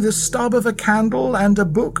me the stub of a candle and a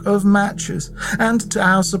book of matches, and to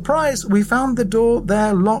our surprise we found the door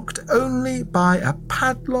there locked only by a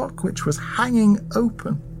padlock which was hanging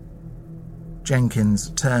open.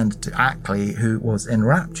 Jenkins turned to Ackley, who was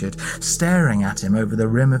enraptured, staring at him over the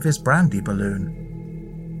rim of his brandy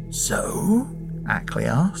balloon. So? Ackley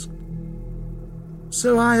asked.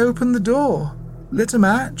 So I opened the door, lit a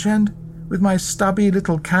match, and, with my stubby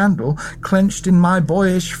little candle clenched in my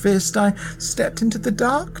boyish fist, I stepped into the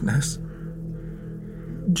darkness.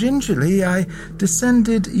 Gingerly I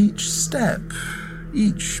descended each step,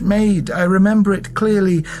 each made, I remember it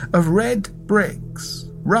clearly, of red bricks,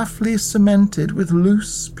 roughly cemented with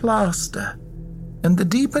loose plaster, and the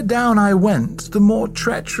deeper down I went, the more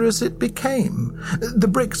treacherous it became. The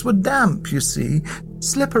bricks were damp, you see,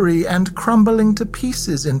 slippery and crumbling to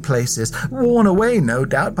pieces in places, worn away, no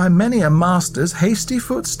doubt, by many a master's hasty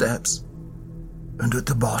footsteps. And at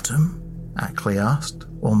the bottom? Ackley asked,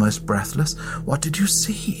 almost breathless. What did you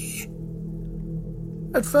see?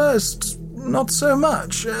 At first, not so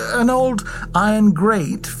much. An old iron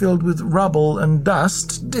grate filled with rubble and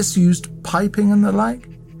dust, disused piping and the like.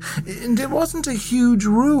 And it wasn't a huge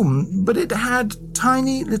room, but it had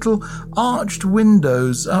tiny little arched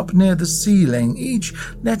windows up near the ceiling, each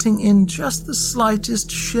letting in just the slightest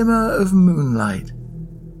shimmer of moonlight.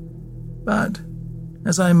 But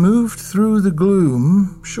as I moved through the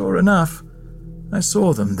gloom, sure enough, I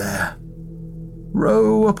saw them there.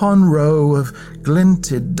 Row upon row of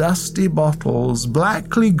glinted, dusty bottles,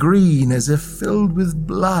 blackly green as if filled with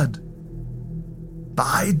blood.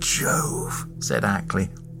 By Jove, said Ackley,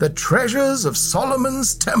 the treasures of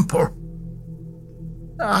Solomon's Temple.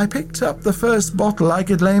 I picked up the first bottle I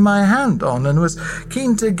could lay my hand on and was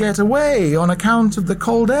keen to get away on account of the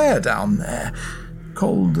cold air down there.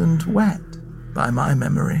 Cold and wet, by my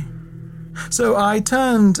memory. So I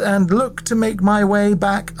turned and looked to make my way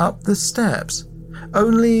back up the steps.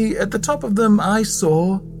 Only at the top of them I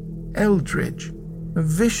saw Eldridge, a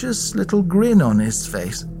vicious little grin on his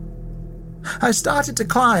face. I started to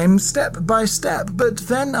climb step by step, but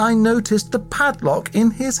then I noticed the padlock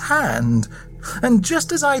in his hand. And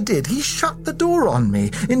just as I did, he shut the door on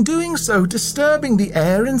me, in doing so disturbing the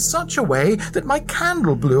air in such a way that my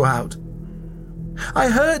candle blew out. I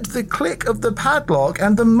heard the click of the padlock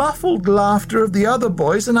and the muffled laughter of the other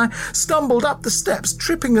boys, and I stumbled up the steps,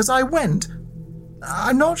 tripping as I went.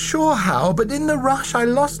 I'm not sure how, but in the rush I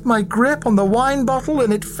lost my grip on the wine bottle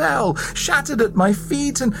and it fell, shattered at my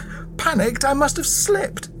feet, and panicked I must have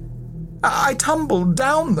slipped. I tumbled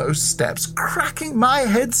down those steps, cracking my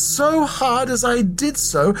head so hard as I did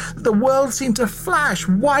so that the world seemed to flash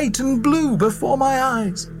white and blue before my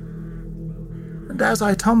eyes. And as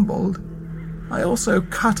I tumbled, I also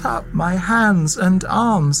cut up my hands and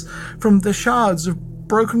arms from the shards of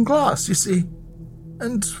broken glass, you see.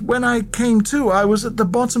 And when I came to, I was at the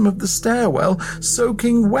bottom of the stairwell,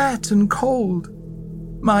 soaking wet and cold.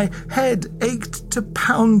 My head ached to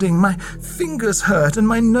pounding, my fingers hurt, and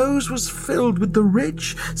my nose was filled with the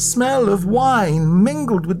rich smell of wine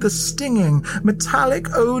mingled with the stinging,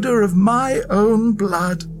 metallic odor of my own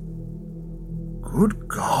blood. "Good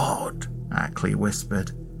God," Ackley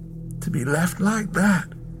whispered, "to be left like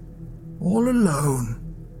that, all alone."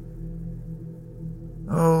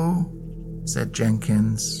 "Oh," said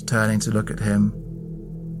Jenkins, turning to look at him,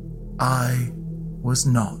 "I was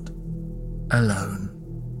not alone.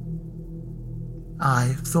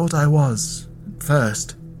 I thought I was, at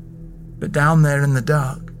first, but down there in the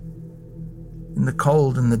dark, in the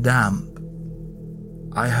cold and the damp,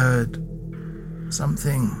 I heard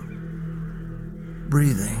something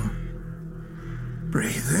breathing.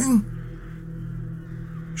 Breathing?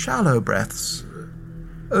 Shallow breaths,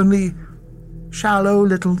 only shallow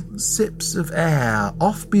little sips of air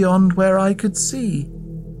off beyond where I could see,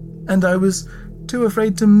 and I was too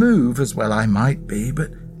afraid to move, as well I might be,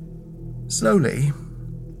 but slowly,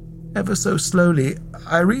 ever so slowly,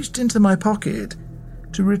 I reached into my pocket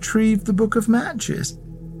to retrieve the book of matches.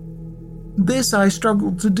 This I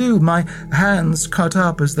struggled to do, my hands cut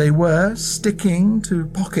up as they were, sticking to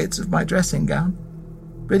pockets of my dressing gown.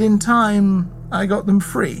 But in time, I got them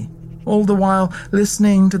free, all the while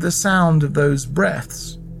listening to the sound of those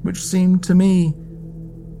breaths, which seemed to me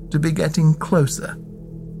to be getting closer.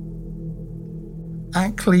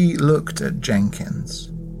 Ackley looked at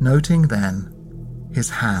Jenkins, noting then his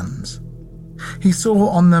hands. He saw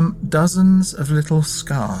on them dozens of little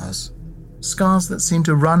scars that seemed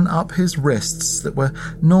to run up his wrists that were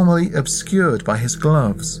normally obscured by his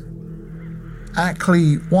gloves.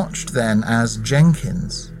 Ackley watched then as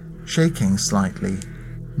Jenkins, shaking slightly,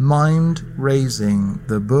 mimed raising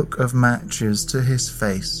the book of matches to his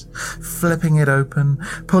face, flipping it open,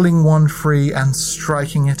 pulling one free and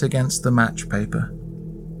striking it against the match paper.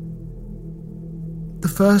 "The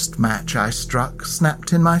first match I struck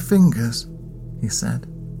snapped in my fingers," he said,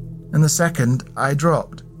 "and the second I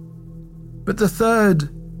dropped. But the third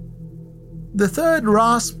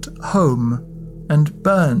rasped home and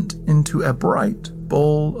burnt into a bright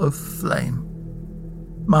ball of flame.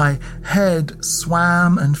 My head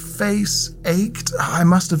swam and face ached. I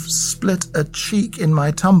must have split a cheek in my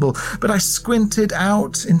tumble, but I squinted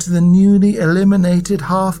out into the newly illuminated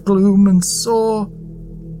half-gloom and saw..."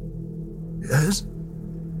 "Yes?"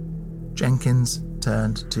 Jenkins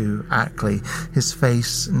turned to Ackley, his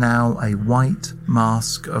face now a white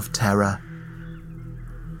mask of terror.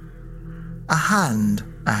 "A hand,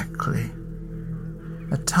 Ackley.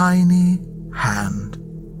 A tiny hand.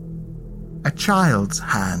 A child's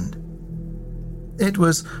hand. It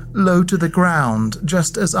was low to the ground,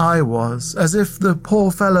 just as I was, as if the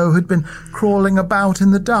poor fellow had been crawling about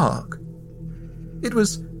in the dark. It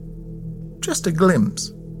was just a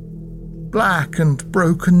glimpse. Black and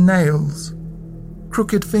broken nails,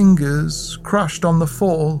 crooked fingers crushed on the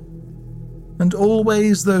fall, and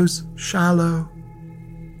always those shallow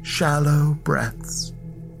breaths."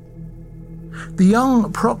 The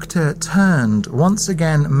young proctor turned, once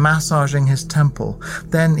again massaging his temple.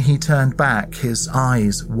 Then he turned back, his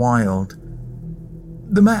eyes wild.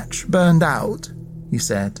 "The match burned out," he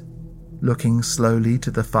said, looking slowly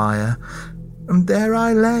to the fire, "and there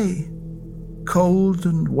I lay, cold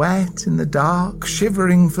and wet in the dark,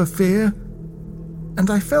 shivering for fear. And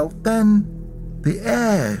I felt then the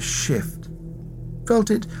air shift,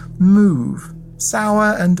 felt it move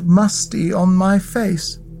sour and musty on my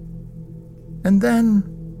face. And then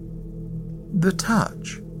the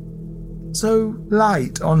touch, so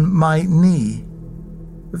light on my knee,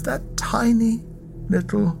 of that tiny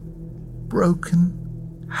little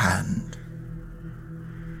broken hand.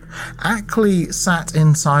 Ackley sat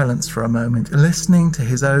in silence for a moment, listening to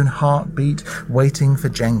his own heartbeat, waiting for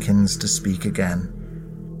Jenkins to speak again.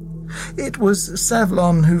 "It was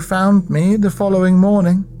Sevlon who found me the following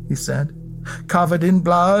morning," he said, "covered in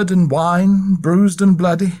blood and wine, bruised and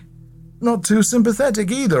bloody. Not too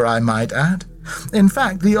sympathetic either, I might add. In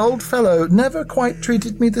fact, the old fellow never quite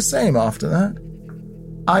treated me the same after that.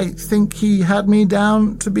 I think he had me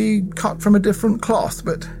down to be cut from a different cloth,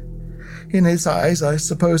 but in his eyes I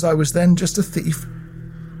suppose I was then just a thief.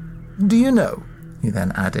 Do you know," he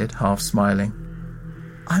then added, half smiling,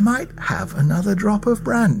 "I might have another drop of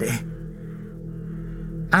brandy."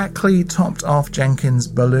 Ackley topped off Jenkins'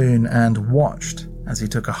 balloon and watched as he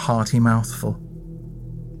took a hearty mouthful.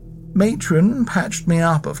 "Matron patched me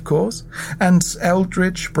up, of course, and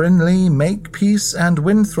Eldritch, Brinley, Makepeace, and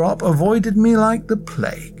Winthrop avoided me like the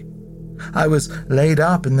plague. I was laid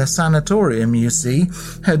up in the sanatorium, you see,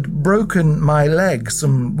 had broken my leg,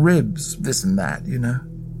 some ribs, this and that, you know.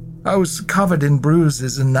 I was covered in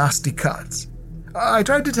bruises and nasty cuts. I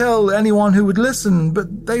tried to tell anyone who would listen,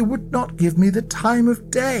 but they would not give me the time of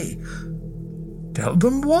day." "Tell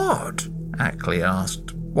them what?" Ackley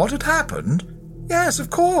asked. "What had happened?" "Yes, of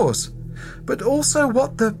course. But also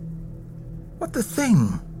what the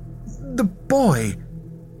thing, the boy,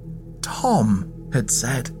 Tom, had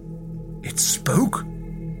said." "It spoke?"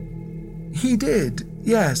 "He did,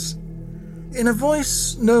 yes. In a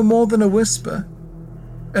voice no more than a whisper.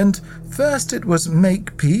 And first it was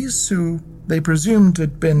Makepeace, who they presumed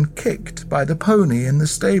had been kicked by the pony in the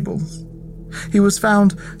stables. He was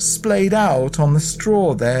found splayed out on the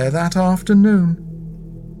straw there that afternoon.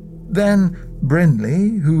 Then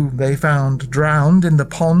Brinley, who they found drowned in the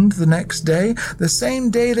pond the next day, the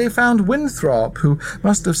same day they found Winthrop, who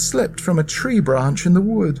must have slipped from a tree branch in the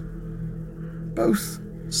wood. Both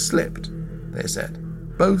slipped, they said.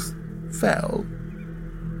 Both fell.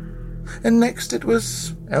 And next it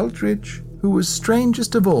was Eldritch, who was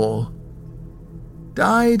strangest of all.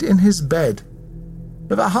 Died in his bed.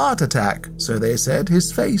 Of a heart attack, so they said,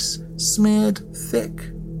 his face smeared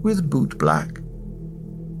thick with bootblack."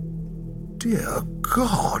 "Dear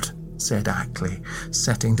God," said Ackley,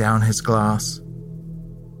 setting down his glass.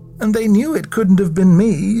 "And they knew it couldn't have been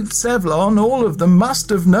me. Sevlon, all of them must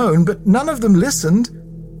have known, but none of them listened."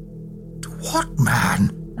 "To what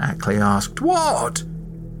man?" Ackley asked. "What?"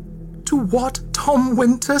 "To what Tom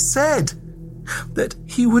Winter said. That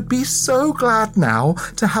he would be so glad now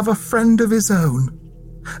to have a friend of his own.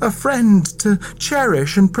 A friend to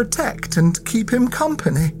cherish and protect and keep him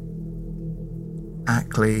company."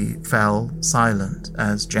 Ackley fell silent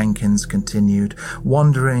as Jenkins continued,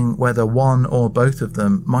 wondering whether one or both of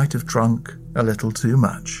them might have drunk a little too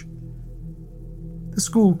much. "The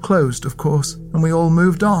school closed, of course, and we all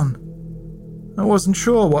moved on. I wasn't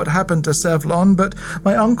sure what happened to Sevlon, but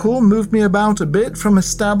my uncle moved me about a bit from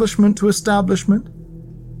establishment to establishment.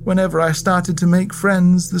 Whenever I started to make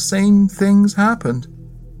friends, the same things happened.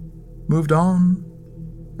 Moved on,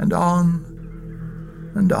 and on,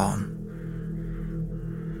 and on."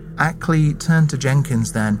 Ackley turned to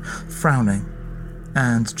Jenkins then, frowning,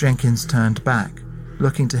 and Jenkins turned back,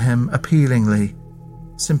 looking to him appealingly,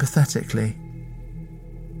 sympathetically.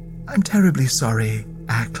 "I'm terribly sorry,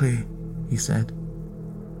 Ackley," he said.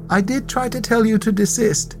 "I did try to tell you to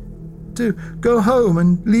desist, to go home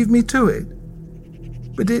and leave me to it.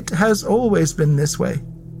 But it has always been this way,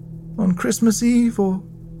 on Christmas Eve or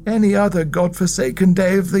any other godforsaken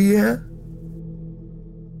day of the year."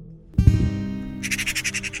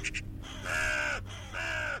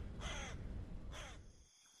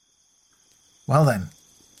 Well then,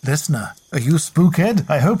 listener, are you spooked?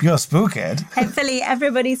 I hope you're spooked. Hopefully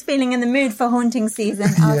everybody's feeling in the mood for haunting season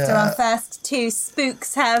after our first two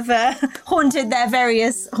spooks have haunted their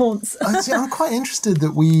various haunts. I'm quite interested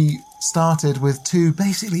that we started with two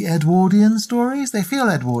basically Edwardian stories. They feel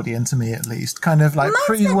Edwardian to me, at least, kind of like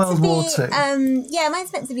pre-World War II. Yeah,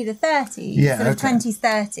 mine's meant to be the 30s, sort of 20s,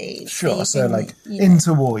 30s. Sure, so like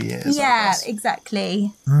interwar years. Yeah,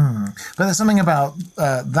 exactly. But there's something about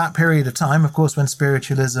that period of time, of course, when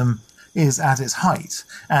spiritualism is at its height,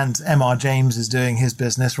 and M.R. James is doing his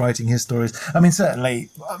business, writing his stories. I mean, certainly,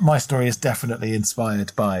 my story is definitely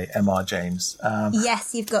inspired by M.R. James.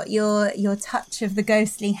 Yes, you've got your touch of the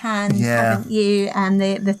ghostly hand, haven't you? And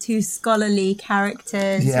the two scholarly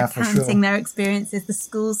characters recounting their experiences, the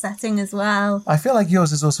school setting as well. I feel like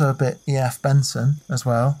yours is also a bit E.F. Benson as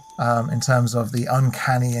well. in terms of the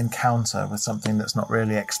uncanny encounter with something that's not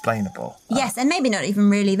really explainable. Yes, and maybe not even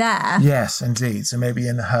really there. Yes, indeed. So maybe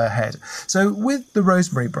in her head. So with the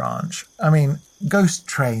Rosemary Branch, I mean, ghost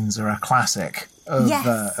trains are a classic of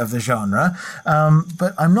the genre,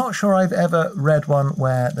 but I'm not sure I've ever read one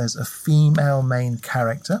where there's a female main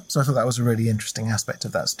character. So I thought that was a really interesting aspect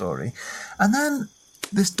of that story. And then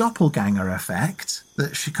this doppelganger effect,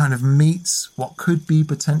 that she kind of meets what could be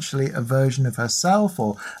potentially a version of herself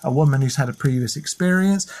or a woman who's had a previous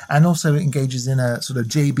experience, and also engages in a sort of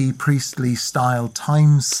J.B. Priestley style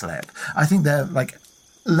time slip. I think they're like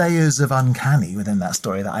layers of uncanny within that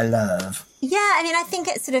story that I love. Yeah, I mean, I think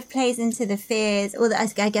it sort of plays into the fears, or I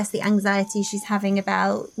guess the anxiety she's having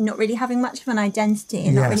about not really having much of an identity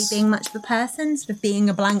and not really being much of a person, sort of being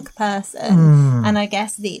a blank person. And I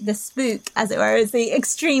guess the spook, as it were, is the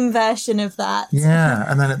extreme version of that. Yeah,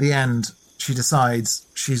 and then at the end, she decides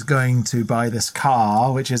she's going to buy this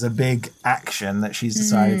car, which is a big action that she's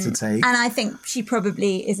decided to take. And I think she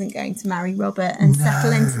probably isn't going to marry Robert and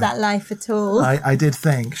settle into that life at all. I did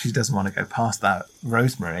think she doesn't want to go past that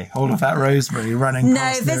Rosemary, all of that Rosemary running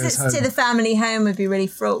past visits to the family home would be really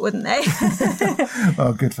fraught, wouldn't they?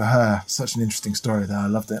 Oh, good for her. Such an interesting story, though. I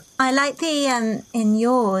loved it. I like the, in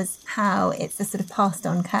yours, how it's a sort of passed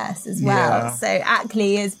on curse as well. Yeah. So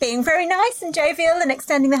Ackley is being very nice and jovial and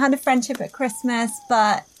extending the hand of friendship at Christmas,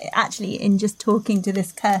 but actually in just talking to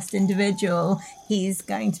this cursed individual, he's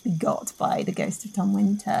going to be got by the ghost of Tom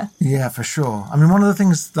Winter. Yeah, for sure. I mean, one of the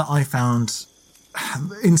things that I found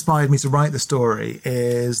inspired me to write the story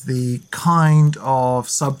is the kind of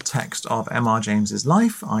subtext of M.R. James's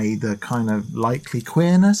life, i.e. the kind of likely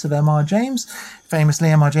queerness of M.R. James. Famously,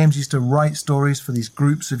 M.R. James used to write stories for these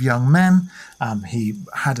groups of young men. He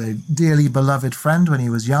had a dearly beloved friend when he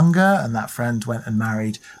was younger, and that friend went and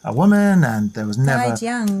married a woman, and there was never... Died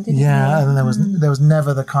young, didn't he? Yeah, and there was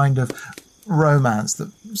never the kind of romance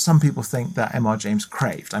that some people think that M.R. James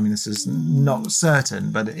craved. I mean, this is not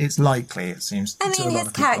certain, but it's likely, it seems. I mean, his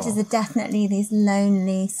characters are definitely these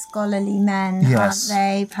lonely, scholarly men, aren't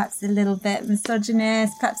they? Perhaps a little bit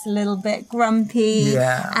misogynist, perhaps a little bit grumpy.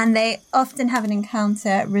 Yeah. And they often have an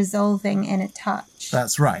encounter resolving in a touch.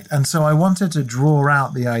 That's right. And so I wanted to draw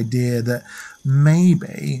out the idea that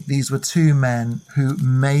maybe these were two men who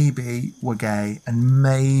maybe were gay and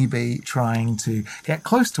maybe trying to get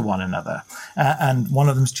close to one another. And one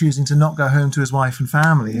of them's choosing to not go home to his wife and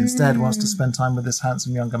family. Instead wants to spend time with this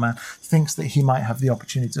handsome younger man, thinks that he might have the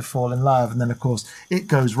opportunity to fall in love. And then, of course, it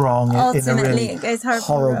goes wrong in a really it goes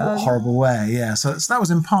horrible way. Yeah, so that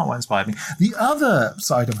was in part what inspired me. The other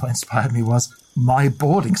side of what inspired me was my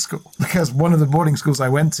boarding school, because one of the boarding schools I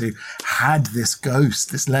went to had this ghost,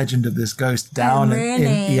 this legend of this ghost down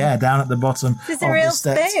down at the bottom of the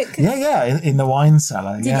steps. Spook. Yeah, in the wine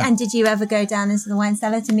cellar. And did you ever go down into the wine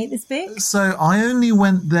cellar to meet the spook? So I only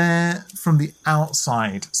went there from the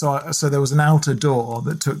outside. So there was an outer door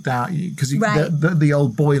that took down, because the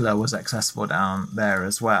old boiler was accessible down there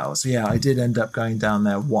as well. So yeah, I did end up going down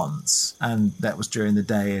there once, and that was during the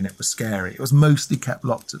day, and it was scary. It was mostly kept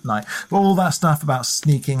locked at night. But all that stuff about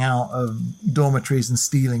sneaking out of dormitories and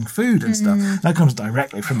stealing food and stuff, that comes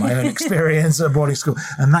directly from my own experience at boarding school.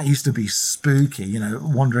 And that used to be spooky,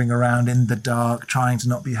 wandering around in the dark, trying to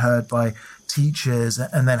not be heard by teachers,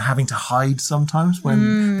 and then having to hide sometimes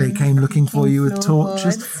when they came looking for you with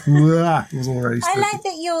torches. It was already spooky. I like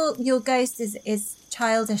that your ghost is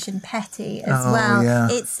childish and petty as well. Yeah.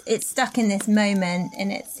 It's stuck in this moment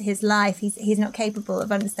in his life. He's not capable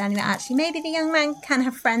of understanding that actually maybe the young man can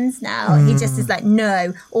have friends now. He just is like,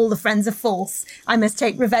 no, all the friends are false. I must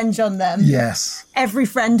take revenge on them. Yes. Every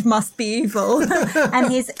friend must be evil. And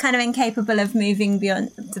he's kind of incapable of moving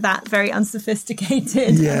beyond that very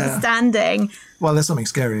unsophisticated understanding. Well, there's something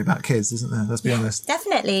scary about kids, isn't there? Let's be honest.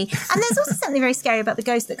 Definitely. And there's also something very scary about the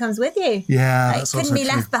ghost that comes with you. Yeah, that's couldn't be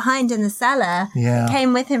left behind in the cellar. Yeah. It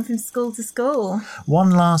came with him from school to school. One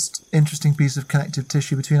last interesting piece of connective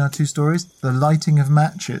tissue between our two stories, the lighting of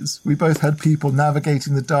matches. We both had people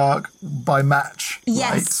navigating the dark by match.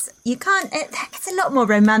 Yes. Right? You can't... It's a lot more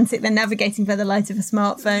romantic than navigating by the light of a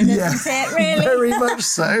smartphone, isn't it, really? Very much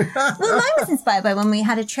so. Well, mine was inspired by when we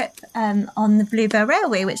had a trip on the Bluebell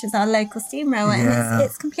Railway, which is our local steam railway. Yeah. And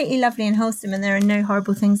it's completely lovely and wholesome, and there are no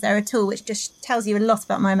horrible things there at all, which just tells you a lot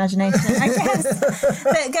about my imagination, I guess.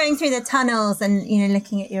 But going through the tunnels and,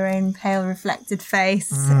 looking at your own pale reflected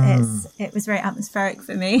face, it was very atmospheric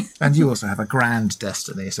for me. And you also have a grand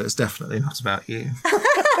destiny, so it's definitely not about you.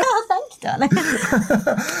 Thank you, darling.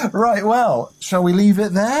 Right, well, shall we leave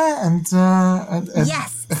it there? And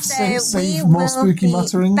yes. So Save we more will spooky be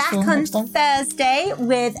mutterings back for on next time. Thursday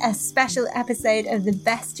with a special episode of The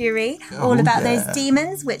Bestiary, all about those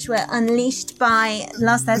demons which were unleashed by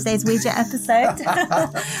last Thursday's Ouija episode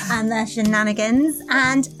and their shenanigans.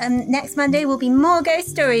 And next Monday will be more ghost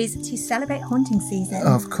stories to celebrate haunting season.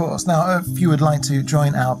 Of course. Now, if you would like to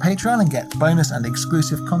join our Patreon and get bonus and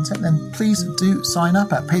exclusive content, then please do sign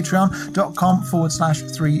up at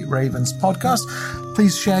patreon.com/3 Ravens podcast.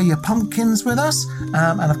 Please share your pumpkins with us.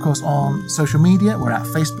 And of course, on social media, we're at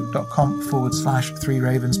facebook.com/3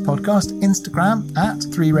 Ravens podcast, Instagram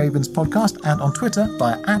 @3 Ravens podcast, and on Twitter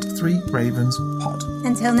via @3 Ravens pod.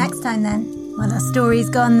 Until next time then, while our story's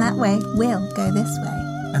gone that way, we'll go this way.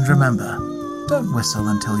 And remember, don't whistle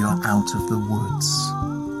until you're out of the woods.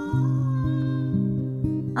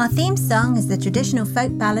 Our theme song is the traditional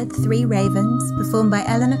folk ballad 3 Ravens, performed by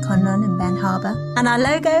Eleanor Conlon and Ben Harbour, and our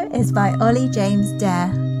logo is by Ollie James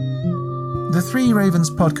Dare. The 3 Ravens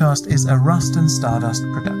podcast is a Rust and Stardust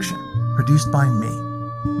production, produced by me,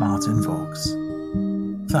 Martin Vaughs.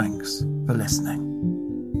 Thanks for listening.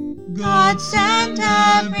 God sent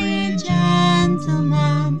every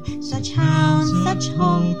gentleman, such hounds, such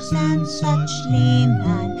hawks, and such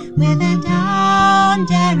leman, with a down,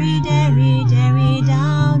 derry, derry, derry,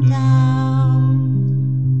 down, down.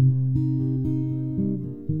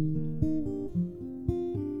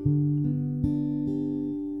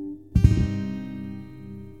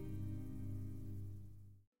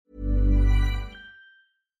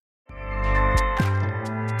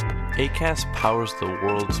 Acast powers the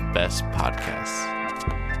world's best podcasts.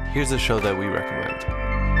 Here's a show that we recommend.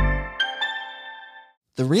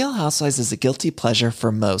 The Real Housewives is a guilty pleasure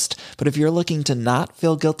for most, but if you're looking to not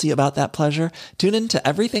feel guilty about that pleasure, tune in to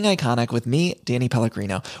Everything Iconic with me, Danny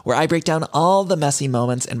Pellegrino, where I break down all the messy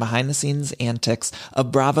moments and behind-the-scenes antics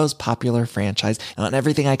of Bravo's popular franchise. And on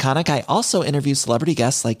Everything Iconic, I also interview celebrity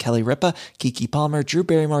guests like Kelly Ripa, Keke Palmer, Drew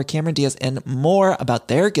Barrymore, Cameron Diaz, and more about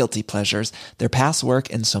their guilty pleasures, their past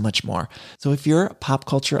work, and so much more. So if you're pop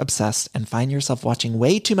culture obsessed and find yourself watching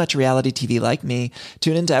way too much reality TV like me,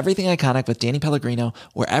 tune into Everything Iconic with Danny Pellegrino,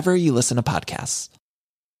 wherever you listen to podcasts.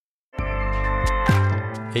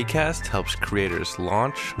 Acast helps creators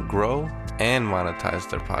launch, grow, and monetize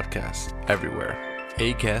their podcasts everywhere.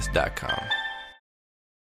 Acast.com.